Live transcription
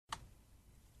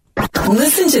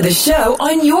Listen to the show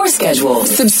on your schedule.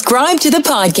 Subscribe to the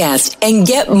podcast and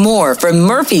get more from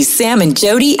Murphy, Sam, and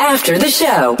Jody after the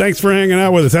show. Thanks for hanging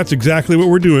out with us. That's exactly what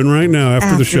we're doing right now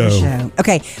after the show.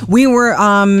 Okay, we were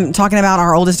talking about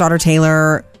our oldest daughter,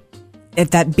 Taylor,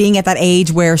 being at that age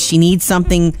where she needs some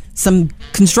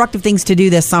constructive things to do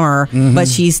this summer, but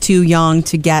she's too young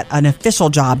to get an official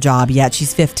job yet.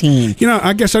 She's 15.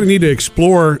 I guess I need to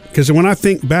explore, because when I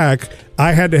think back,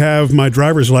 I had to have my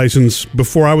driver's license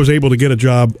before I was able to get a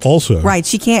job also. Right.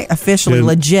 She can't officially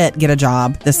legit get a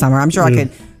job this summer. I'm sure I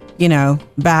could,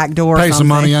 backdoor pay some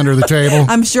money under the table.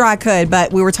 I'm sure I could,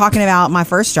 but we were talking about my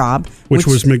first job. Which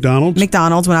was McDonald's?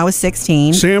 McDonald's when I was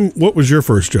 16. Sam, what was your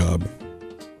first job?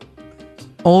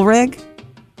 Oil rig?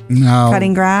 No.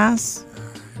 Cutting grass?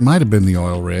 It might have been the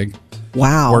oil rig.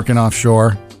 Wow. Working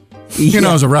offshore. You know,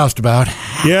 I was a roustabout.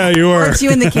 Yeah, you were. Weren't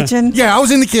you in the kitchen? Yeah, I was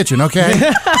in the kitchen,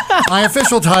 okay? My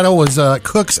official title was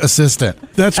cook's assistant.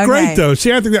 That's great, though.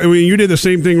 See, I think you did the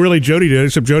same thing really Jody did,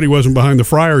 except Jody wasn't behind the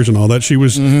fryers and all that. She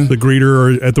was the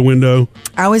greeter or at the window.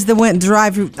 I was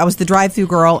the drive-through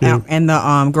girl and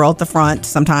the girl at the front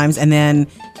sometimes, and then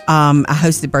I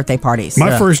hosted birthday parties.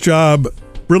 My first job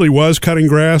really was cutting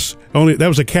grass. That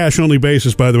was a cash-only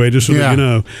basis, by the way, just so that you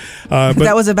know. But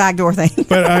that was a backdoor thing.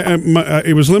 But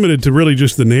it was limited to really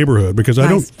just the neighborhood, because I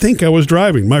don't think I was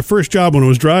driving. My first job when I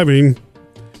was driving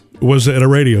was at a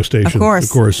radio station. Of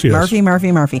course, yes.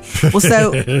 Murphy. Well,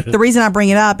 so the reason I bring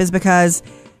it up is because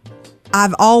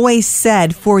I've always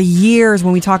said for years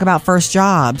when we talk about first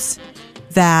jobs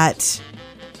that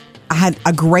I had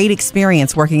a great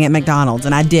experience working at McDonald's,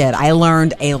 and I did. I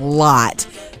learned a lot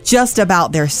just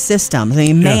about their systems. I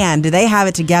mean, man, do they have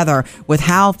it together with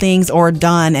how things are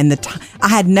done. And I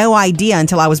had no idea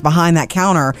until I was behind that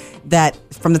counter that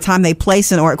from the time they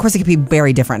place an order, of course it could be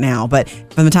very different now, but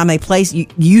from the time they place,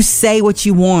 you say what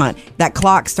you want, that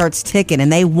clock starts ticking,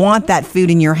 and they want that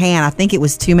food in your hand. I think it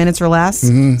was 2 minutes or less,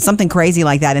 something crazy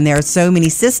like that. And there are so many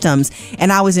systems,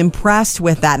 and I was impressed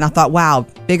with that. And I thought, wow,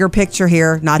 bigger picture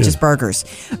here, not just burgers.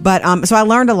 But so I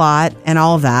learned a lot and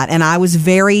all of that, and I was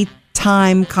very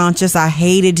time conscious. I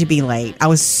hated to be late. I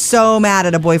was so mad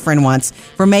at a boyfriend once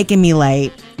for making me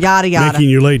late. Yada yada. Making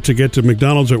you late to get to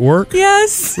McDonald's at work?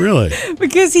 Yes. Really?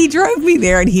 Because he drove me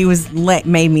there and he was made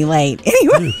me late.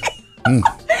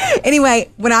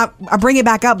 Anyway, when I bring it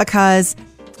back up because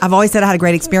I've always said I had a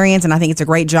great experience, and I think it's a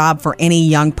great job for any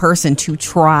young person to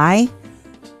try.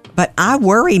 But I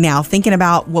worry now thinking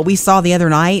about what we saw the other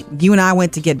night. You and I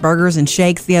went to get burgers and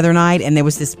shakes the other night, and there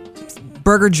was this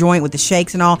burger joint with the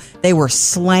shakes and all. They were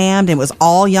slammed, and it was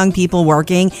all young people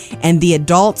working, and the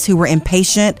adults who were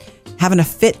impatient having a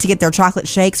fit to get their chocolate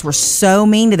shakes were so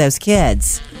mean to those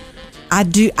kids. I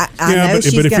know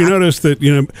but if you notice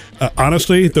that,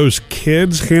 honestly, those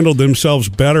kids handled themselves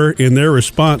better in their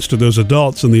response to those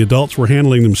adults than the adults were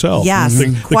handling themselves. Yes,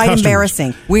 quite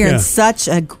embarrassing. We're in such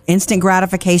an instant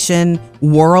gratification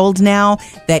world now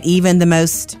that even the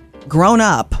most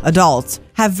grown-up adults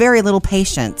have very little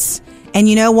patience. And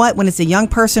you know what? When it's a young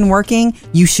person working,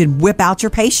 you should whip out your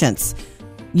patience.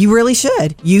 You really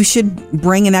should. You should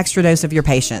bring an extra dose of your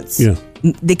patience. Yeah.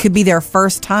 It could be their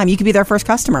first time. You could be their first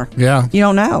customer. Yeah. You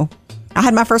don't know. I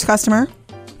had my first customer.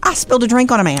 I spilled a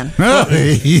drink on a man.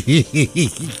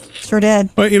 Sure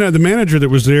did. But, the manager that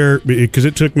was there, because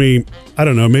it took me, I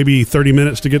don't know, maybe 30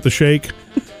 minutes to get the shake.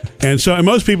 And so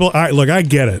most people, I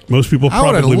get it. Most people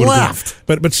probably would have left.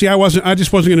 But see, I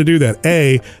just wasn't going to do that.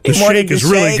 The shake is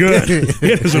really good.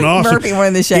 It is an awesome. Murphy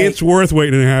wanted the shake. It's worth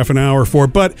waiting a half an hour for.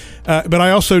 But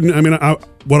I also,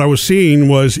 what I was seeing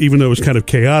was, even though it was kind of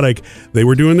chaotic, they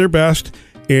were doing their best.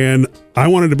 And I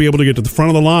wanted to be able to get to the front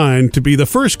of the line to be the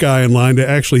first guy in line to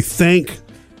actually thank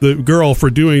the girl for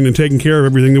doing and taking care of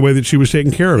everything the way that she was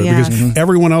taking care of it. Yeah. Because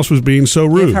everyone else was being so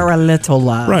rude. Give her a little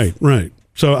love. Right.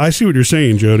 So I see what you're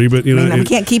saying, Jody, but we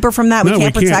can't keep her from that. We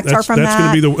can't protect her from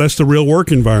that. That's the real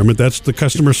work environment. That's the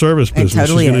customer service business.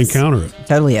 Totally She's going to encounter it.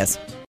 Totally is.